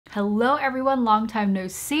Hello everyone, long time no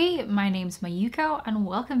see. My name's Mayuko and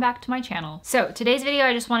welcome back to my channel. So today's video,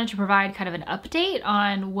 I just wanted to provide kind of an update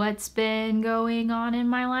on what's been going on in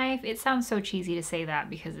my life. It sounds so cheesy to say that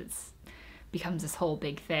because it's becomes this whole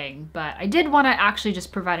big thing, but I did want to actually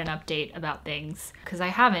just provide an update about things because I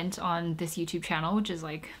haven't on this YouTube channel, which is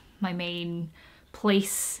like my main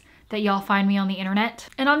place that y'all find me on the internet.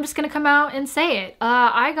 And I'm just gonna come out and say it.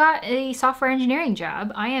 I got a software engineering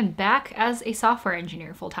job. I am back as a software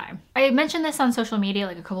engineer full-time. I mentioned this on social media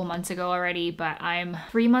like a couple months ago already, but I'm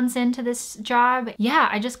 3 months into this job. Yeah,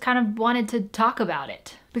 I just kind of wanted to talk about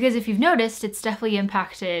it. Because if you've noticed, it's definitely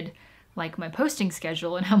impacted like my posting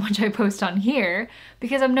schedule and how much I post on here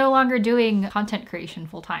because I'm no longer doing content creation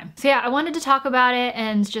full time. So yeah, I wanted to talk about it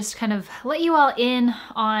and just kind of let you all in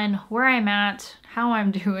on where I'm at, how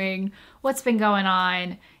I'm doing, what's been going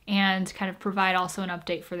on, and kind of provide also an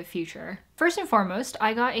update for the future. First and foremost,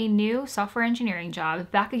 I got a new software engineering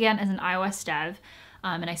job back again as an iOS dev,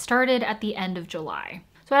 and I started at the end of July.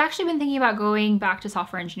 So I'd actually been thinking about going back to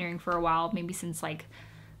software engineering for a while, maybe since like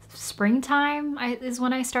springtime is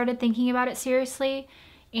when I started thinking about it seriously.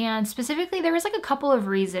 And specifically, there was like a couple of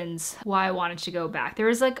reasons why I wanted to go back. There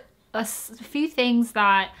was like a few things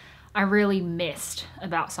that I really missed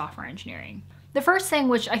about software engineering. The first thing,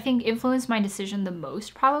 which I think influenced my decision the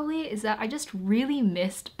most probably, is that I just really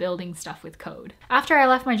missed building stuff with code. After I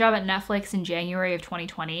left my job at Netflix in January of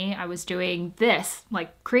 2020, I was doing this,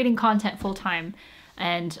 like creating content full time.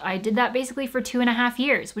 And I did that basically for 2.5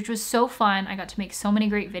 years, which was so fun. I got to make so many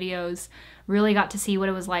great videos, really got to see what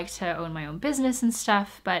it was like to own my own business and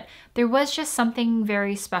stuff. But there was just something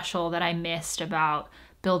very special that I missed about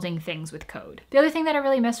building things with code. The other thing that I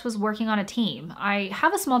really missed was working on a team. I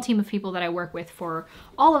have a small team of people that I work with for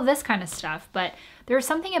all of this kind of stuff, but there was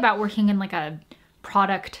something about working in like a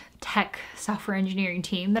product tech software engineering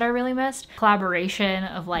team that I really missed. Collaboration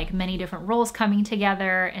of like many different roles coming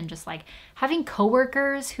together and just like having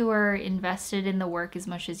coworkers who are invested in the work as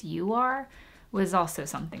much as you are was also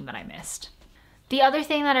something that I missed. The other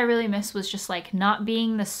thing that I really missed was just like not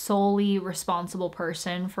being the solely responsible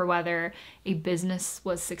person for whether a business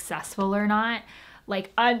was successful or not.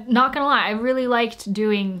 Like, I'm not gonna lie, I really liked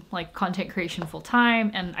doing like content creation full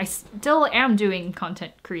time, and I still am doing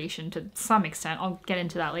content creation to some extent. I'll get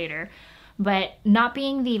into that later. But not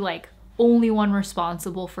being the like only one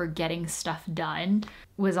responsible for getting stuff done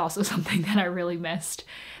was also something that I really missed.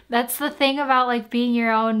 That's the thing about like being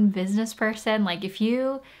your own business person. Like if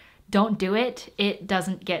you don't do it, it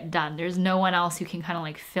doesn't get done. There's no one else who can kind of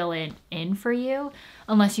like fill it in for you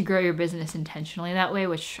unless you grow your business intentionally that way,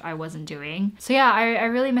 which I wasn't doing. So yeah, I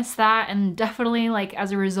really missed that, and definitely like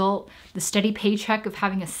as a result, the steady paycheck of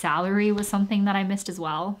having a salary was something that I missed as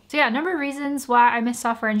well. So yeah, a number of reasons why I missed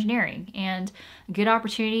software engineering, and a good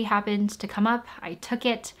opportunity happened to come up. I took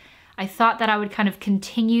it. I thought that I would kind of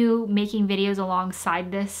continue making videos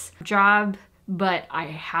alongside this job, but I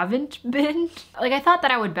haven't been. Like I thought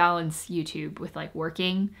that I would balance YouTube with like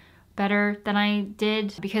working better than I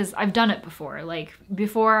did because I've done it before. Like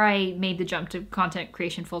before I made the jump to content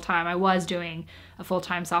creation full time, I was doing a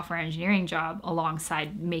full-time software engineering job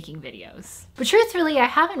alongside making videos. But truthfully, I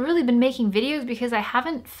haven't really been making videos because I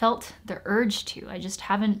haven't felt the urge to. I just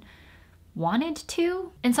haven't wanted to.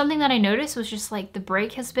 And something that I noticed was just like the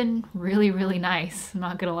break has been really, really nice, I'm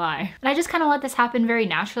not gonna lie. And I just kind of let this happen very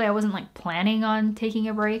naturally. I wasn't like planning on taking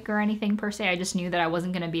a break or anything per se. I just knew that I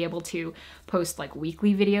wasn't gonna be able to post like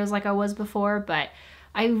weekly videos like I was before, but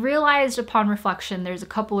I realized upon reflection there's a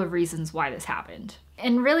couple of reasons why this happened.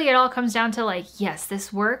 And really it all comes down to like, yes,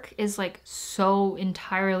 this work is like so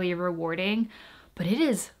entirely rewarding, but it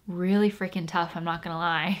is really freaking tough, I'm not gonna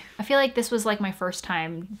lie. I feel like this was like my first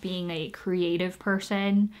time being a creative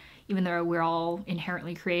person, even though we're all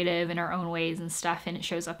inherently creative in our own ways and stuff, and it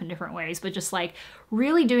shows up in different ways, but just like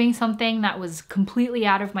really doing something that was completely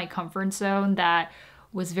out of my comfort zone that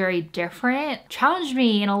was very different, challenged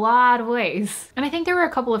me in a lot of ways. And I think there were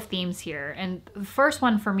a couple of themes here. And the first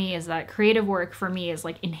one for me is that creative work for me is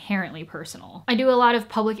like inherently personal. I do a lot of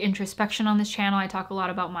public introspection on this channel. I talk a lot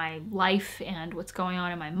about my life and what's going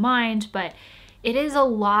on in my mind, but it is a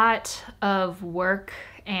lot of work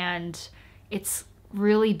and it's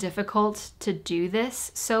really difficult to do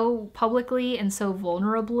this so publicly and so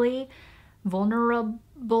vulnerably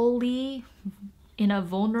in a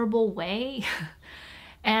vulnerable way.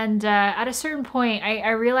 And at a certain point,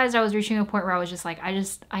 I realized I was reaching a point where I was just like,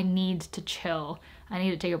 I need to chill. I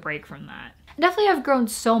need to take a break from that. Definitely I've grown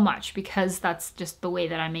so much because that's just the way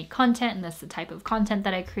that I make content and that's the type of content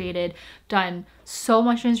that I created. Done so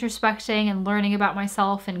much introspecting and learning about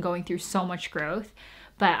myself and going through so much growth.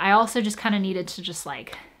 But I also just kind of needed to just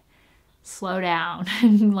like slow down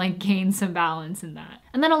and like gain some balance in that.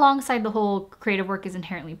 And then alongside the whole creative work is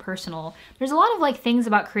inherently personal, there's a lot of like things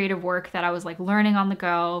about creative work that I was like learning on the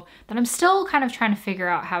go that I'm still kind of trying to figure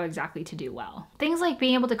out how exactly to do well. Things like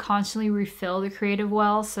being able to constantly refill the creative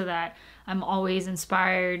well so that I'm always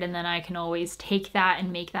inspired and then I can always take that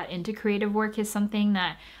and make that into creative work is something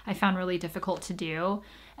that I found really difficult to do.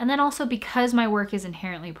 And then also because my work is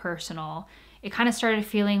inherently personal, it kind of started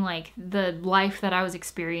feeling like the life that I was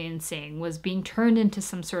experiencing was being turned into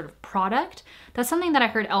some sort of product. That's something that I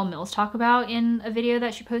heard Elle Mills talk about in a video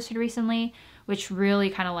that she posted recently, which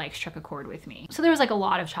really kind of like struck a chord with me. So there was like a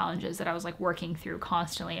lot of challenges that I was like working through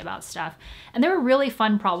constantly about stuff. And they were really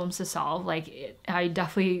fun problems to solve. I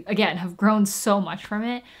definitely, again, have grown so much from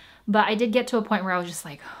it. But I did get to a point where I was just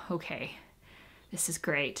like, okay, this is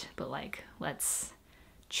great, but like, let's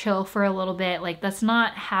chill for a little bit. Like, let's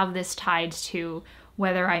not have this tied to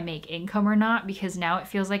whether I make income or not, because now it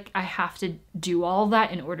feels like I have to do all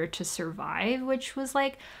that in order to survive, which was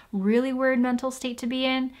like really weird mental state to be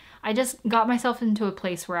in. I just got myself into a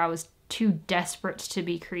place where I was too desperate to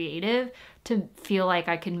be creative to feel like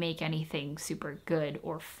I could make anything super good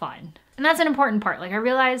or fun. And that's an important part. Like, I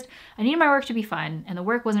realized I needed my work to be fun and the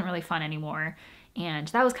work wasn't really fun anymore. And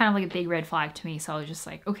that was kind of like a big red flag to me. So I was just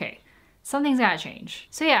like, okay, something's gotta change.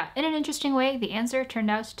 So yeah, in an interesting way, the answer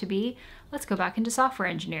turned out to be, let's go back into software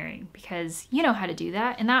engineering because you know how to do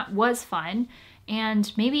that. And that was fun.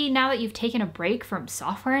 And maybe now that you've taken a break from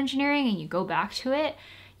software engineering and you go back to it,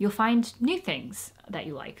 you'll find new things that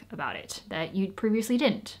you like about it that you previously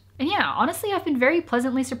didn't. And yeah, honestly, I've been very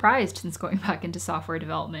pleasantly surprised since going back into software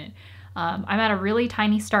development. I'm at a really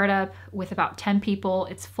tiny startup with about 10 people.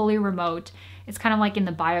 It's fully remote. It's kind of like in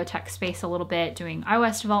the biotech space a little bit, doing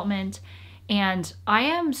iOS development. And I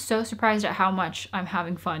am so surprised at how much I'm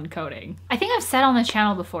having fun coding. I think I've said on the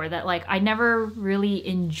channel before that like I never really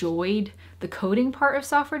enjoyed the coding part of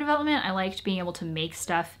software development. I liked being able to make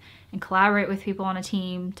stuff and collaborate with people on a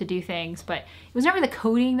team to do things, but it was never the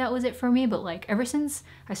coding that was it for me. But like ever since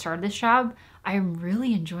I started this job, I am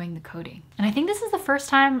really enjoying the coding. And I think this is the first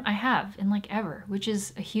time I have in like ever, which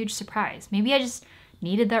is a huge surprise. Maybe I just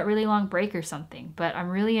needed that really long break or something, but I'm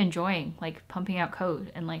really enjoying like pumping out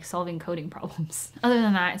code and like solving coding problems. Other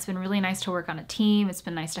than that, it's been really nice to work on a team. It's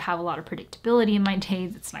been nice to have a lot of predictability in my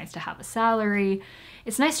days. It's nice to have a salary.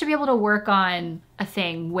 It's nice to be able to work on a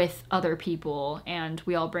thing with other people and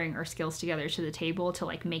we all bring our skills together to the table to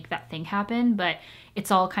like make that thing happen, but it's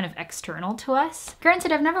all kind of external to us.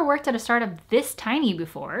 Granted, I've never worked at a startup this tiny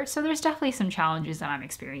before, so there's definitely some challenges that I'm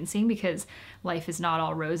experiencing because life is not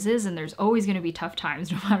all roses and there's always gonna be tough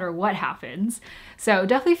times no matter what happens. So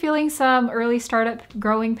definitely feeling some early startup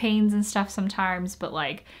growing pains and stuff sometimes, but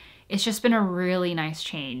like, it's just been a really nice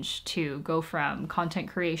change to go from content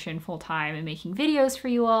creation full-time and making videos for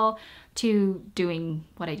you all to doing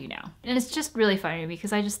what I do now. And it's just really funny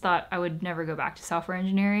because I just thought I would never go back to software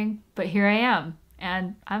engineering, but here I am.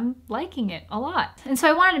 And I'm liking it a lot. And so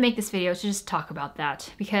I wanted to make this video to just talk about that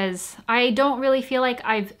because I don't really feel like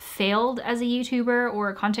I've failed as a YouTuber or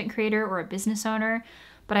a content creator or a business owner,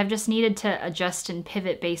 but I've just needed to adjust and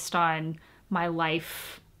pivot based on my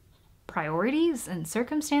life priorities and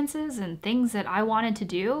circumstances and things that I wanted to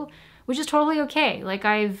do, which is totally okay. Like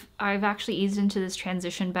I've actually eased into this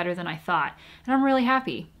transition better than I thought, and I'm really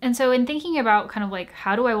happy. And so in thinking about kind of like,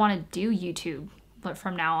 how do I want to do YouTube but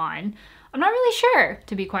from now on, I'm not really sure,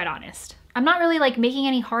 to be quite honest. I'm not really like making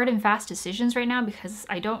any hard and fast decisions right now because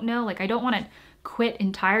I don't know, like I don't want to quit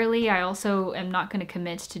entirely. I also am not going to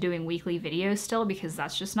commit to doing weekly videos still because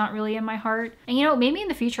that's just not really in my heart. And you know, maybe in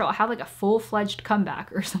the future I'll have like a full-fledged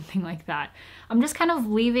comeback or something like that. I'm just kind of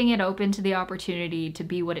leaving it open to the opportunity to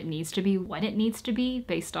be what it needs to be when it needs to be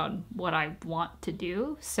based on what I want to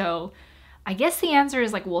do. So I guess the answer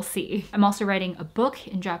is like, we'll see. I'm also writing a book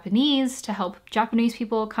in Japanese to help Japanese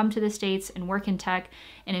people come to the States and work in tech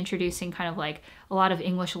and introducing kind of like a lot of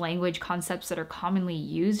English language concepts that are commonly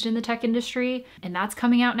used in the tech industry. And that's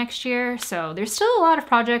coming out next year. So there's still a lot of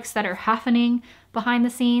projects that are happening behind the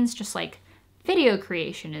scenes, just like video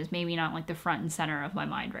creation is maybe not like the front and center of my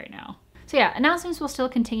mind right now. So yeah, announcements will still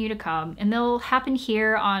continue to come and they'll happen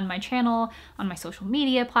here on my channel, on my social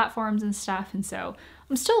media platforms and stuff. And so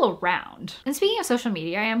I'm still around. And speaking of social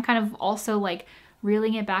media, I am kind of also like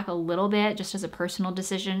reeling it back a little bit just as a personal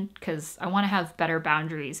decision because I want to have better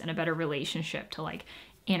boundaries and a better relationship to like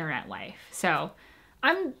internet life. So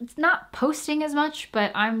I'm not posting as much,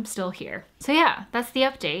 but I'm still here. So yeah, that's the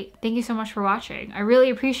update. Thank you so much for watching. I really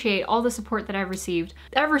appreciate all the support that I've received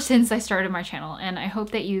ever since I started my channel, and I hope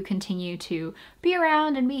that you continue to be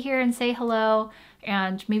around and be here and say hello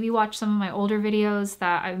and maybe watch some of my older videos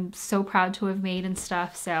that I'm so proud to have made and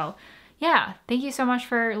stuff. So yeah, thank you so much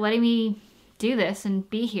for letting me do this and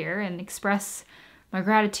be here and express my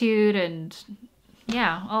gratitude and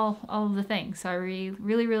yeah, all of the things. So I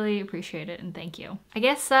really, really appreciate it and thank you. I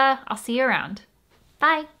guess I'll see you around.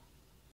 Bye.